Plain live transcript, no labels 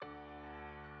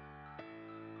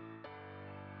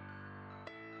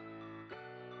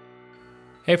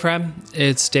Hey Fred,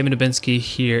 it's David Dubinsky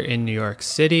here in New York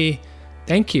City.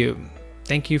 Thank you.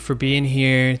 Thank you for being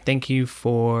here. Thank you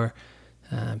for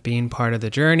being part of the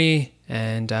journey.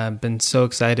 And I've been so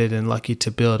excited and lucky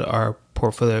to build our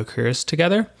portfolio careers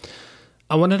together.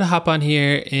 I wanted to hop on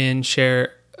here and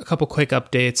share a couple quick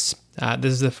updates.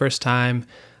 This is the first time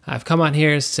I've come on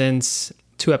here since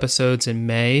 2 episodes in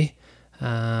May.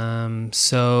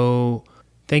 So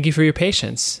thank you for your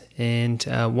patience, and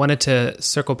wanted to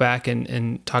circle back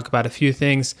and talk about a few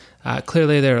things.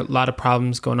 Clearly, there are a lot of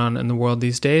problems going on in the world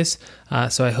these days,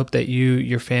 so I hope that you,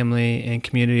 your family, and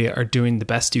community are doing the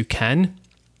best you can.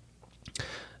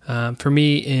 For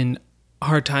me, in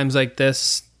hard times like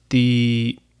this,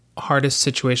 the hardest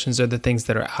situations are the things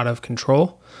that are out of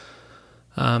control.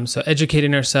 So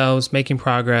educating ourselves, making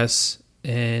progress,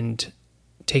 and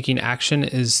taking action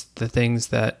is the things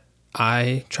that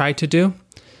I try to do.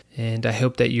 And I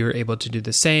hope that you're able to do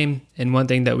the same. And one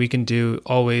thing that we can do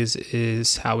always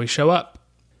is how we show up.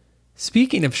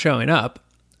 Speaking of showing up,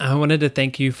 I wanted to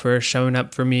thank you for showing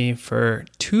up for me for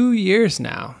 2 years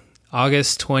now.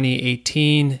 August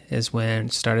 2018 is when I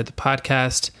started the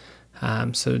podcast.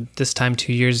 So this time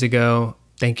 2 years ago,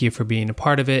 thank you for being a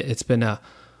part of it. It's been a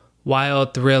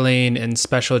wild, thrilling, and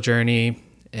special journey.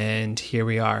 And here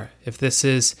we are. If this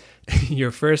is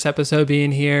your first episode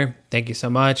being here, thank you so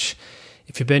much.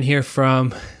 If you've been here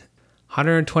from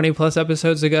 120 plus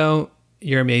episodes ago,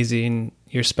 you're amazing.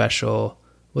 You're special.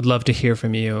 Would love to hear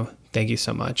from you. Thank you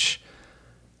so much.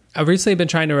 I've recently been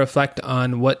trying to reflect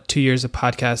on what 2 years of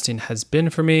podcasting has been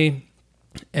for me.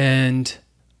 And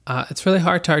it's really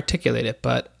hard to articulate it.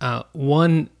 But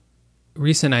one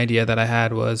recent idea that I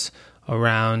had was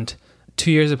around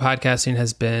 2 years of podcasting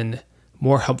has been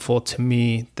more helpful to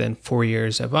me than 4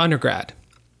 years of undergrad.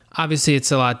 Obviously,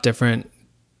 it's a lot different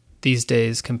these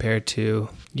days compared to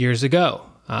years ago,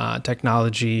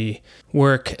 technology,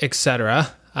 work,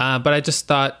 etc. But I just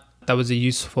thought that was a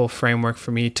useful framework for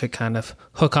me to kind of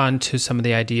hook on to some of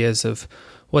the ideas of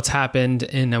what's happened,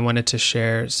 and I wanted to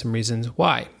share some reasons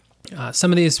why.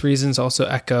 Some of these reasons also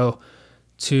echo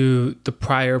to the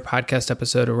prior podcast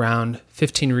episode around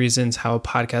 15 reasons how a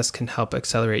podcast can help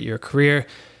accelerate your career.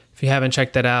 If you haven't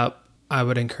checked that out, I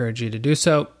would encourage you to do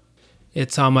so.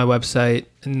 It's on my website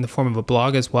in the form of a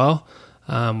blog as well,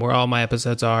 where all my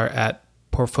episodes are at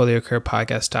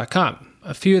portfoliocareerpodcast.com.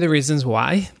 A few of the reasons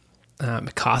why: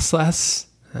 it costs less,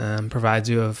 provides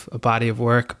you with a body of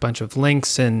work, a bunch of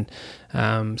links, and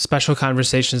special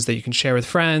conversations that you can share with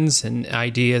friends, and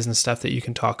ideas and stuff that you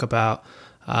can talk about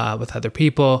with other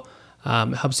people.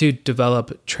 It helps you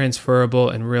develop transferable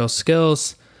and real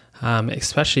skills,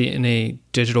 especially in a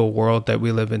digital world that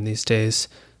we live in these days.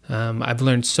 I've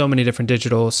learned so many different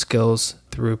digital skills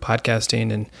through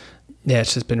podcasting, and yeah,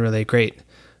 it's just been really great.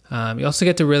 You also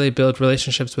get to really build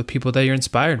relationships with people that you're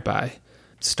inspired by,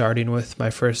 starting with my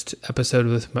first episode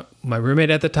with my roommate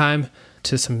at the time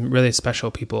to some really special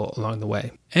people along the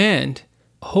way. And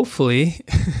hopefully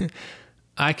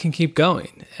I can keep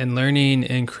going and learning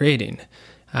and creating,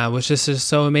 which is just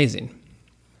so amazing.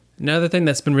 Another thing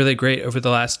that's been really great over the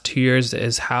last 2 years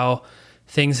is how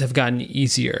things have gotten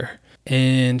easier.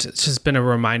 And it's just been a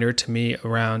reminder to me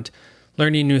around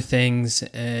learning new things,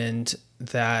 and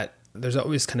that there's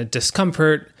always kind of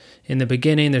discomfort in the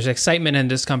beginning. There's excitement and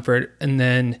discomfort, and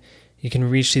then you can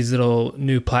reach these little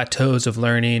new plateaus of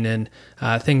learning, and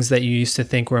things that you used to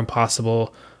think were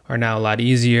impossible are now a lot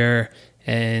easier,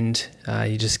 and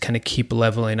you just kind of keep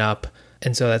leveling up.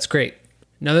 And so that's great.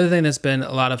 Another thing that's been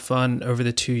a lot of fun over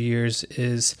the 2 years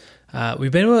is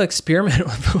we've been able to experiment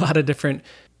with a lot of different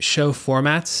show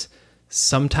formats,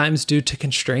 sometimes due to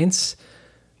constraints,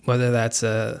 whether that's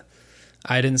I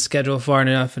didn't schedule far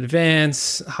enough in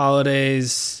advance,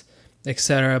 holidays,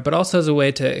 etc., but also as a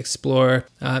way to explore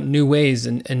new ways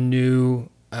and new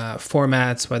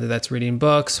formats, whether that's reading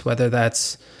books, whether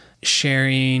that's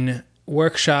sharing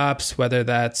workshops, whether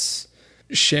that's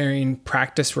sharing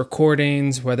practice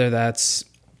recordings, whether that's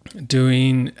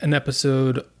doing an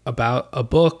episode about a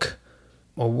book,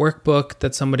 a workbook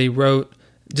that somebody wrote.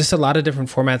 Just a lot of different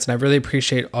formats, and I really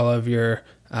appreciate all of your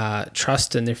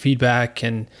trust and their feedback.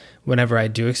 And whenever I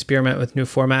do experiment with new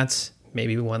formats,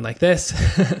 maybe one like this.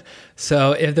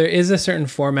 So if there is a certain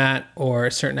format or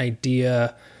a certain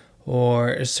idea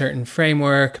or a certain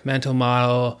framework, mental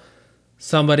model,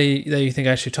 somebody that you think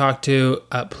I should talk to,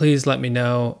 please let me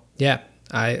know. Yeah,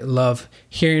 I love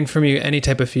hearing from you, any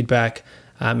type of feedback,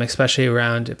 especially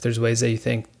around if there's ways that you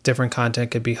think different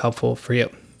content could be helpful for you.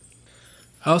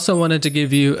 I also wanted to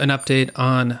give you an update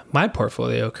on my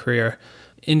portfolio career.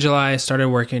 In July, I started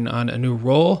working on a new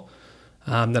role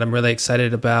that I'm really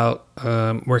excited about,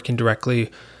 working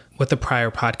directly with a prior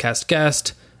podcast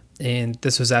guest. And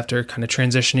this was after kind of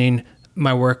transitioning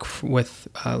my work with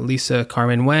Lisa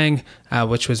Carmen Wang,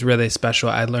 which was really special.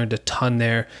 I learned a ton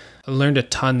there. I learned a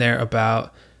ton there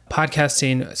about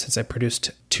podcasting since I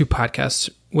produced 2 podcasts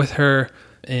with her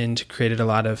and created a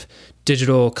lot of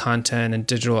digital content and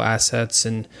digital assets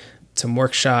and some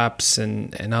workshops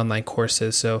and online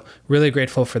courses. So really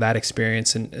grateful for that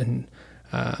experience. And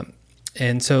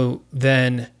so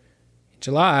then in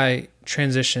July,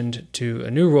 transitioned to a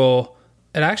new role.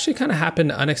 It actually kind of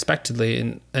happened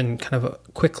unexpectedly and kind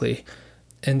of quickly.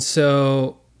 And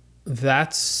so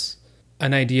that's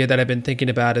an idea that I've been thinking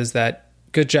about, is that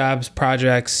good jobs,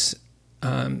 projects,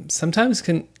 sometimes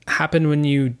can happen when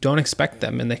you don't expect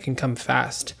them, and they can come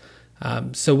fast.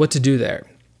 So what to do there?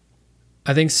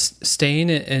 I think staying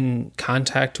in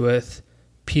contact with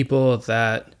people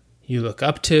that you look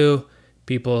up to,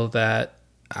 people that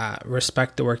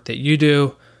respect the work that you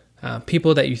do,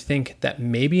 people that you think that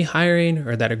may be hiring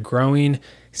or that are growing,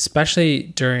 especially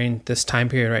during this time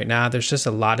period right now. There's just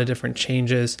a lot of different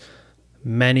changes,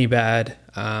 many bad,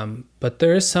 but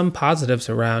there is some positives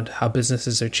around how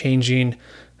businesses are changing.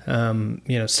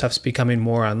 Stuff's becoming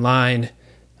more online.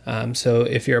 So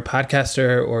if you're a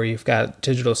podcaster or you've got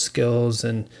digital skills,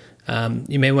 and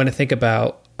you may want to think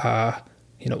about,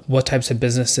 what types of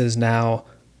businesses now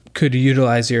could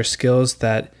utilize your skills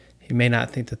that you may not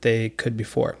think that they could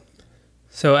before.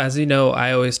 So as you know,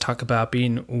 I always talk about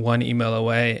being one email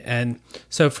away. And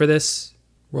so for this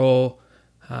role,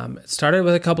 it started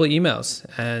with a couple of emails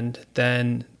and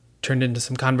then turned into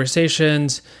some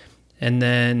conversations. And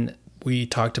then we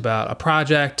talked about a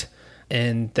project,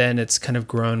 and then it's kind of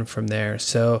grown from there.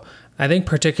 So I think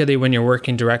particularly when you're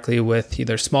working directly with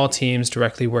either small teams,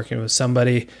 directly working with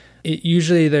somebody,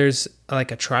 usually there's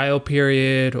like a trial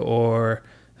period or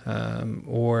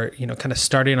kind of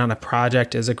starting on a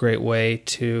project is a great way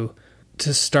to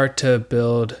start to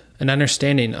build an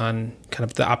understanding on kind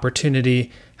of the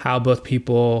opportunity, how both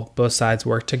sides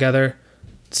work together.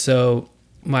 So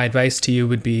my advice to you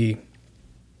would be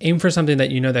aim for something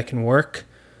that you know that can work,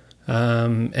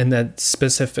 and that's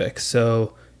specific.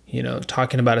 So,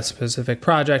 talking about a specific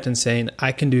project and saying,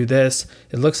 I can do this.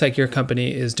 It looks like your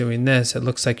company is doing this. It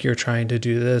looks like you're trying to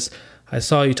do this. I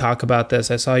saw you talk about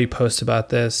this. I saw you post about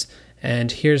this.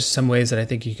 And here's some ways that I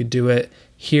think you could do it.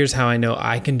 Here's how I know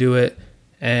I can do it.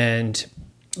 And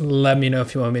let me know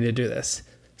if you want me to do this.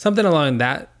 Something along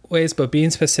that ways, but being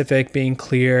specific, being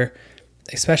clear,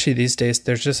 especially these days,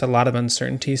 there's just a lot of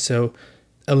uncertainty. So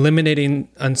eliminating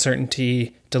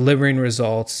uncertainty, delivering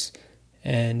results,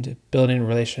 and building a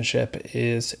relationship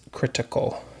is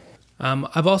critical.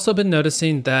 I've also been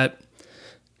noticing that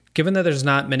given that there's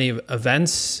not many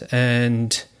events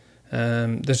and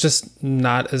there's just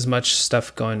not as much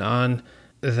stuff going on,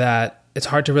 that it's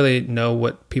hard to really know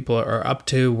what people are up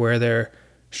to, where they're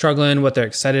struggling, what they're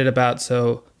excited about.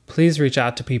 So please reach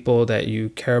out to people that you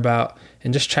care about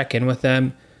and just check in with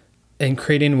them. And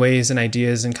creating ways and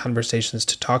ideas and conversations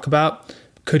to talk about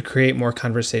could create more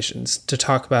conversations to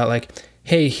talk about, like,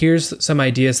 hey, here's some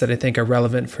ideas that I think are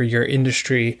relevant for your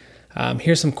industry.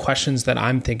 Here's some questions that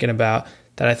I'm thinking about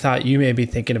that I thought you may be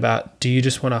thinking about. Do you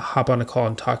just want to hop on a call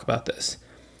and talk about this?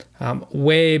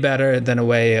 Way better than a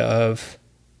way of,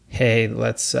 hey,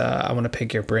 I want to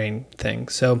pick your brain thing.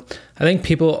 So I think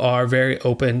people are very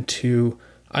open to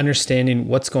understanding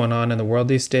what's going on in the world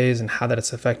these days and how that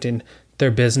it's affecting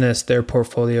their business, their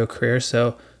portfolio, career.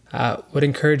 So would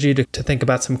encourage you to think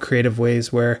about some creative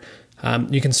ways where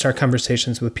you can start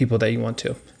conversations with people that you want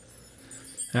to.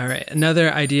 All right.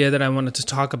 Another idea that I wanted to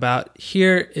talk about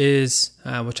here is,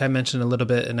 which I mentioned a little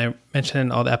bit, and I mentioned in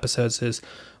all the episodes, is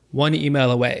one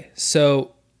email away.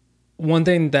 So one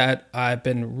thing that I've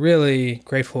been really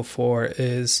grateful for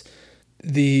is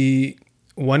the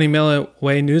one email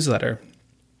away newsletter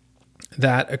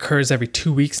that occurs every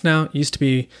 2 weeks now. It used to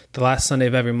be the last Sunday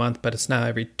of every month, but it's now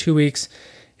every 2 weeks.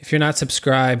 If you're not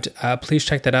subscribed, please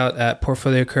check that out at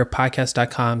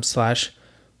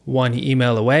portfoliocareerpodcast.com/one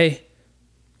email away,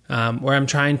 where I'm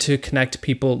trying to connect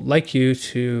people like you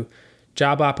to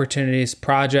job opportunities,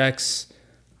 projects,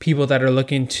 people that are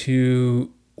looking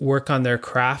to work on their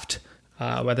craft,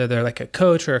 whether they're like a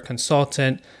coach or a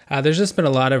consultant. There's just been a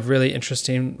lot of really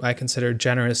interesting, I consider,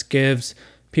 generous gives,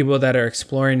 people that are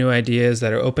exploring new ideas,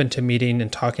 that are open to meeting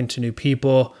and talking to new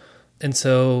people. And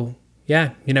so,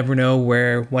 yeah, you never know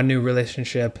where one new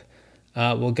relationship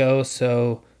will go.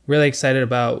 So really excited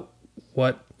about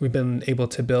what we've been able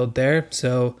to build there.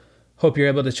 So hope you're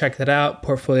able to check that out,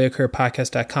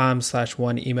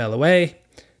 portfoliocareerpodcast.com/one email away.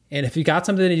 And if you got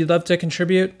something that you'd love to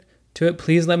contribute to it,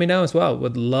 please let me know as well.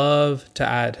 Would love to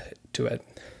add to it.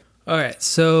 All right.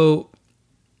 So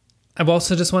I've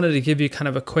also just wanted to give you kind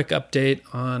of a quick update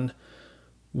on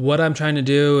what I'm trying to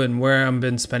do and where I've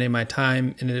been spending my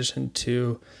time, in addition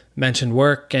to mentioned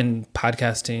work and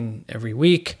podcasting every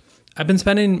week. I've been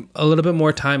spending a little bit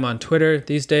more time on Twitter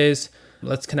these days.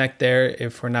 Let's connect there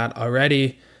if we're not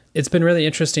already. It's been really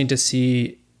interesting to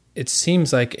see, it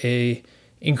seems like a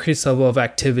increased level of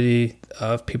activity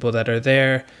of people that are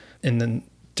there. And then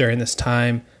during this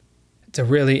time, it's a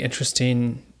really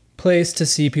interesting place to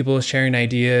see people sharing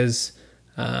ideas,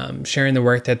 sharing the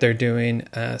work that they're doing.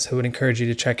 So I would encourage you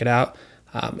to check it out.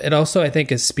 It also, I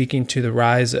think, is speaking to the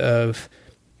rise of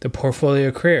the portfolio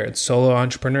career. It's solo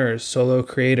entrepreneurs, solo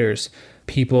creators,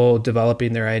 people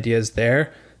developing their ideas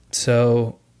there.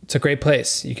 So it's a great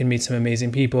place. You can meet some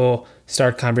amazing people,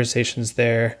 start conversations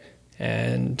there.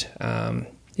 And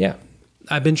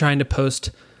I've been trying to post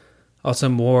also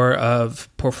more of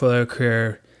portfolio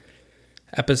career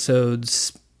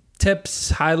episodes, tips,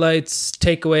 highlights,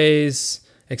 takeaways,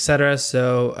 etc.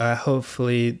 So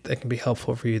hopefully that can be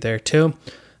helpful for you there too.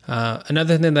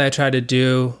 Another thing that I try to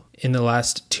do in the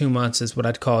last 2 months is what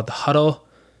I'd call the huddle.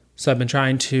 So I've been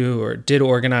trying to, or did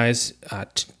organize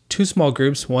two small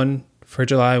groups, one for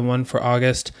July, one for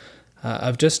August,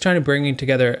 of just trying to bring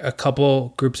together a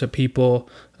couple groups of people,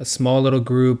 a small little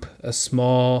group, a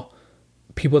small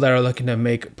people that are looking to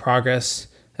make progress,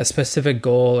 a specific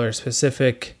goal or a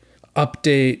specific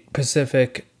update,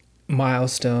 specific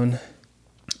milestone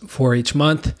for each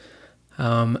month.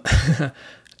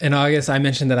 In August, I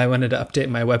mentioned that I wanted to update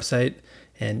my website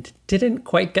and didn't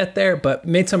quite get there, but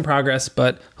made some progress,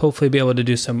 but hopefully be able to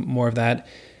do some more of that.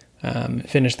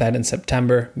 Finish that in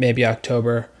September, maybe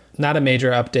October. Not a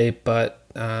major update, but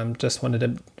just wanted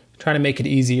to try to make it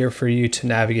easier for you to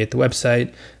navigate the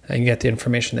website and get the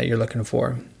information that you're looking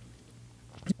for.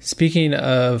 Speaking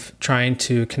of trying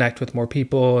to connect with more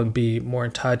people and be more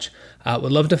in touch,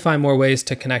 would love to find more ways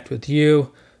to connect with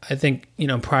you. I think,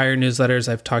 prior newsletters,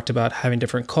 I've talked about having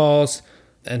different calls.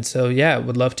 And so,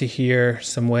 would love to hear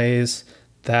some ways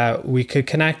that we could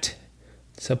connect.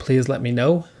 So please let me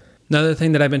know. Another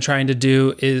thing that I've been trying to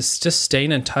do is just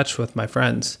staying in touch with my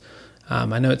friends.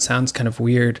 I know it sounds kind of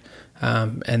weird,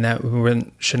 and that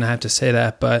we shouldn't have to say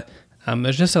that, but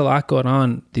there's just a lot going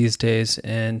on these days.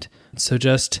 And so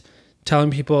just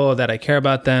telling people that I care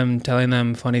about them, telling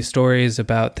them funny stories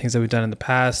about things that we've done in the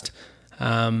past,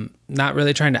 not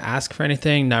really trying to ask for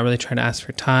anything, not really trying to ask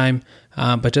for time,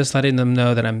 but just letting them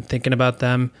know that I'm thinking about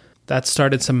them. That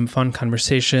started some fun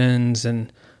conversations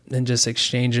and just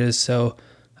exchanges. So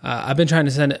I've been trying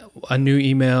to send a new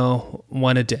email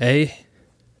one a day.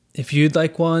 If you'd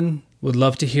like one, would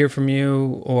love to hear from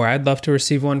you, or I'd love to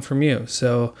receive one from you.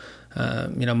 So,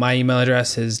 my email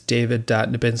address is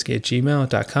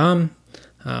david.nabinski@gmail.com.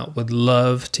 Would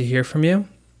love to hear from you.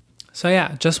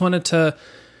 So just wanted to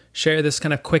share this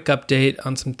kind of quick update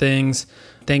on some things.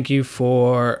 Thank you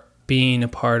for being a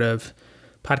part of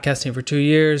podcasting for 2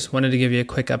 years. Wanted to give you a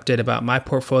quick update about my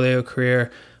portfolio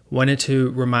career. Wanted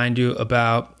to remind you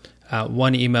about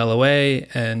one email away,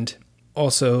 and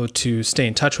also to stay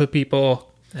in touch with people.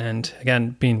 And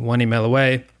again, being one email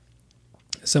away,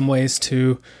 some ways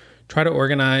to try to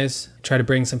organize, try to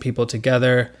bring some people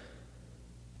together.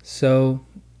 So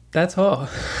that's all.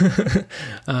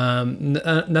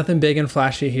 Nothing big and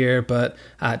flashy here, but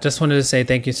just wanted to say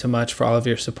thank you so much for all of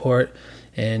your support.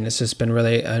 And it's just been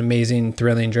really an amazing,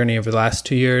 thrilling journey over the last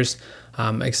 2 years.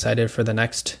 I'm excited for the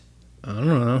next,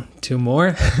 2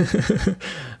 more.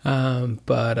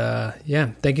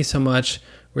 Thank you so much.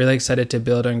 Really excited to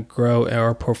build and grow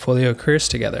our portfolio careers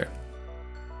together.